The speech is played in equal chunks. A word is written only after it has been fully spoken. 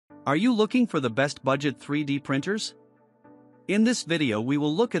Are you looking for the best budget 3D printers? In this video we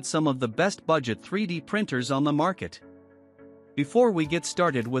will look at some of the best budget 3D printers on the market. Before we get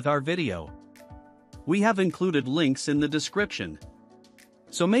started with our video, we have included links in the description.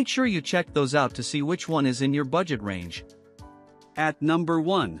 So make sure you check those out to see which one is in your budget range. At number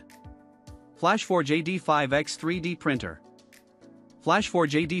 1. FLASHFORGE AD5X 3D Printer.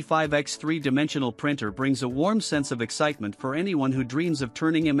 FLASHFORGE AD5X 3-dimensional printer brings a warm sense of excitement for anyone who dreams of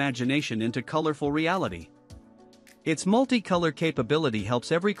turning imagination into colorful reality. Its multicolor capability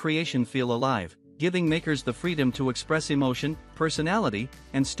helps every creation feel alive, giving makers the freedom to express emotion, personality,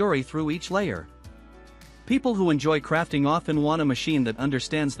 and story through each layer. People who enjoy crafting often want a machine that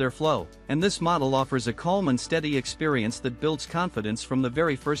understands their flow, and this model offers a calm and steady experience that builds confidence from the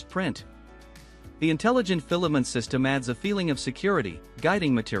very first print. The intelligent filament system adds a feeling of security,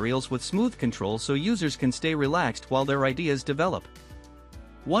 guiding materials with smooth control so users can stay relaxed while their ideas develop.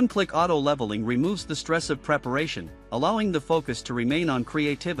 One-click auto-leveling removes the stress of preparation, allowing the focus to remain on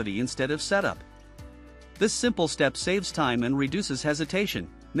creativity instead of setup. This simple step saves time and reduces hesitation,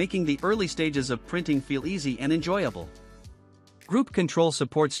 making the early stages of printing feel easy and enjoyable. Group control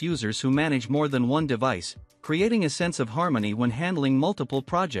supports users who manage more than one device, creating a sense of harmony when handling multiple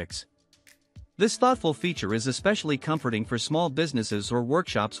projects. This thoughtful feature is especially comforting for small businesses or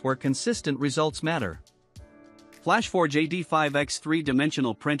workshops where consistent results matter. FLASHFORGE AD5X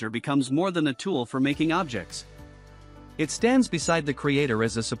 3-dimensional printer becomes more than a tool for making objects. It stands beside the creator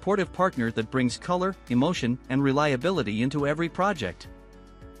as a supportive partner that brings color, emotion, and reliability into every project.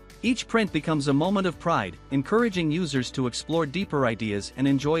 Each print becomes a moment of pride, encouraging users to explore deeper ideas and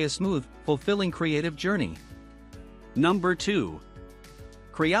enjoy a smooth, fulfilling creative journey. Number 2.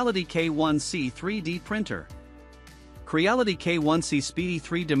 Creality K1 3D Printer. Creality K1 speedy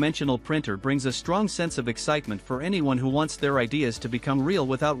 3-dimensional printer brings a strong sense of excitement for anyone who wants their ideas to become real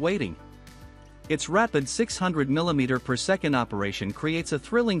without waiting. Its rapid 600 mm/s operation creates a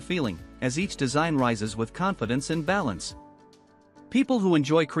thrilling feeling, as each design rises with confidence and balance. People who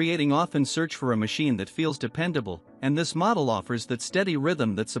enjoy creating often search for a machine that feels dependable, and this model offers that steady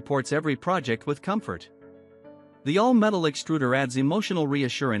rhythm that supports every project with comfort. The all-metal extruder adds emotional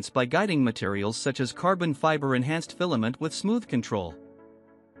reassurance by guiding materials such as carbon fiber-enhanced filament with smooth control.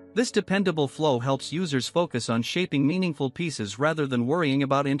 This dependable flow helps users focus on shaping meaningful pieces rather than worrying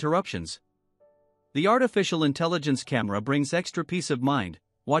about interruptions. The artificial intelligence camera brings extra peace of mind,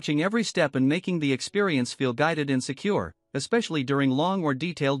 watching every step and making the experience feel guided and secure, especially during long or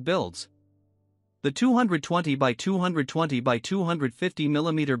detailed builds. The 220 by 220 by 250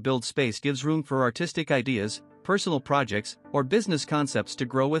 mm build space gives room for artistic ideas, personal projects, or business concepts to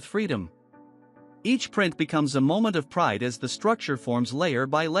grow with freedom. Each print becomes a moment of pride as the structure forms layer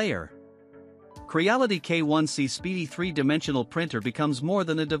by layer. Creality K1 speedy 3-dimensional printer becomes more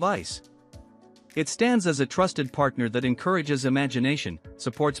than a device. It stands as a trusted partner that encourages imagination,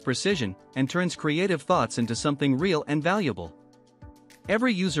 supports precision, and turns creative thoughts into something real and valuable.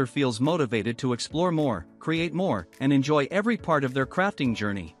 Every user feels motivated to explore more, create more, and enjoy every part of their crafting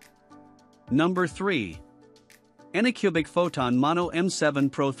journey. Number 3. Anycubic Photon Mono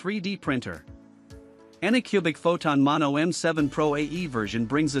M7 Pro 3D Printer. Anycubic Photon Mono M7 Pro AE version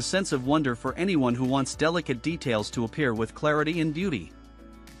brings a sense of wonder for anyone who wants delicate details to appear with clarity and beauty.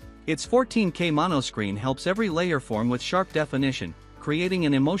 Its 14K monoscreen helps every layer form with sharp definition, creating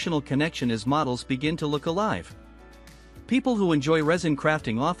an emotional connection as models begin to look alive. People who enjoy resin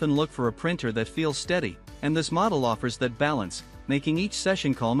crafting often look for a printer that feels steady, and this model offers that balance, making each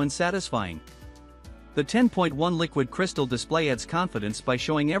session calm and satisfying. The 10.1 liquid crystal display adds confidence by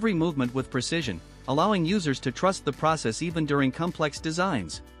showing every movement with precision, allowing users to trust the process even during complex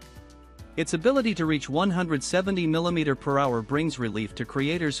designs. Its ability to reach 170 mm/h brings relief to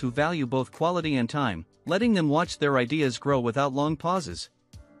creators who value both quality and time, letting them watch their ideas grow without long pauses.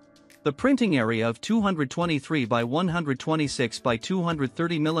 The printing area of 223 by 126 by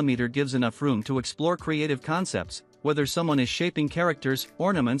 230 mm gives enough room to explore creative concepts, whether someone is shaping characters,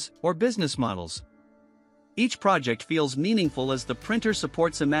 ornaments, or business models. Each project feels meaningful as the printer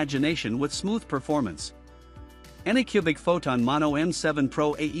supports imagination with smooth performance. Anycubic Photon Mono M7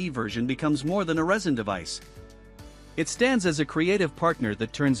 Pro AE version becomes more than a resin device. It stands as a creative partner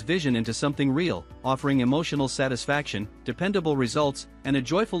that turns vision into something real, offering emotional satisfaction, dependable results, and a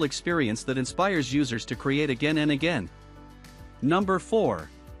joyful experience that inspires users to create again and again. Number 4.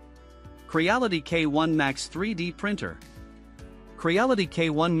 Creality K1 Max 3D Printer. Creality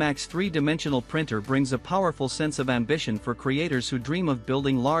K1 Max 3-dimensional printer brings a powerful sense of ambition for creators who dream of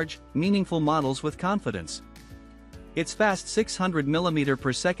building large, meaningful models with confidence. Its fast 600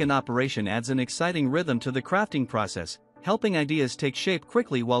 mm/s operation adds an exciting rhythm to the crafting process, helping ideas take shape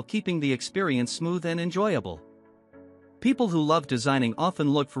quickly while keeping the experience smooth and enjoyable. People who love designing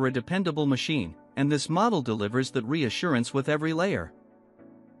often look for a dependable machine, and this model delivers that reassurance with every layer.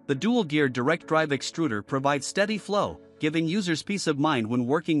 The dual-geared direct-drive extruder provides steady flow, giving users peace of mind when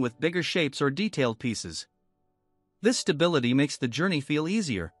working with bigger shapes or detailed pieces. This stability makes the journey feel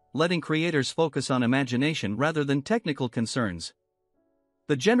easier, letting creators focus on imagination rather than technical concerns.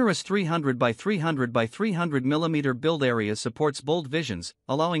 The generous 300 by 300 by 300 mm build area supports bold visions,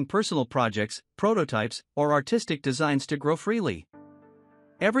 allowing personal projects, prototypes, or artistic designs to grow freely.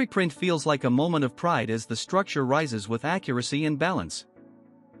 Every print feels like a moment of pride as the structure rises with accuracy and balance.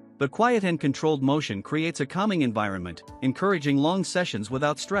 The quiet and controlled motion creates a calming environment, encouraging long sessions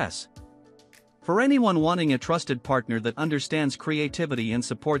without stress. For anyone wanting a trusted partner that understands creativity and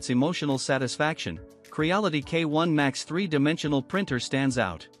supports emotional satisfaction, Creality K1 Max 3-dimensional printer stands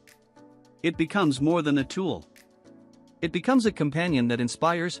out. It becomes more than a tool. It becomes a companion that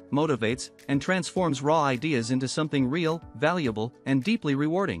inspires, motivates, and transforms raw ideas into something real, valuable, and deeply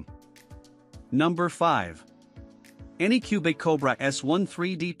rewarding. Number 5. Anycubic Kobra S1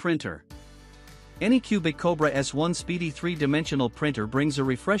 3D Printer. Anycubic Kobra S1 Speedy 3-dimensional printer brings a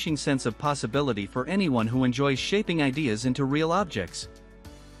refreshing sense of possibility for anyone who enjoys shaping ideas into real objects.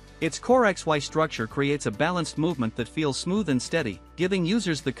 Its core XY structure creates a balanced movement that feels smooth and steady, giving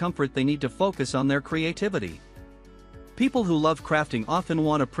users the comfort they need to focus on their creativity. People who love crafting often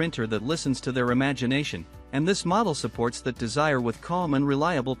want a printer that listens to their imagination, and this model supports that desire with calm and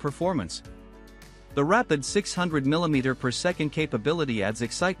reliable performance. The rapid 600 mm/s capability adds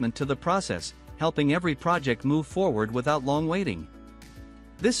excitement to the process, helping every project move forward without long waiting.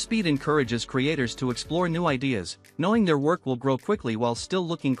 This speed encourages creators to explore new ideas, knowing their work will grow quickly while still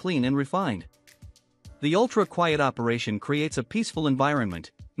looking clean and refined. The ultra-quiet operation creates a peaceful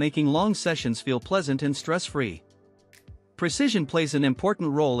environment, making long sessions feel pleasant and stress-free. Precision plays an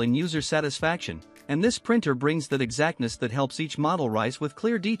important role in user satisfaction, and this printer brings that exactness that helps each model rise with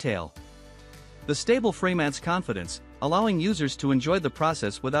clear detail. The stable frame adds confidence, allowing users to enjoy the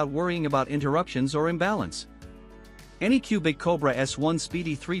process without worrying about interruptions or imbalance. Anycubic Kobra S1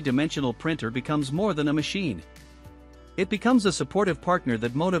 Speedy 3-dimensional printer becomes more than a machine. It becomes a supportive partner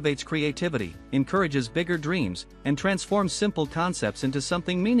that motivates creativity, encourages bigger dreams, and transforms simple concepts into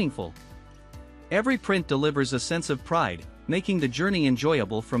something meaningful. Every print delivers a sense of pride, making the journey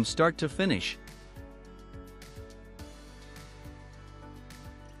enjoyable from start to finish.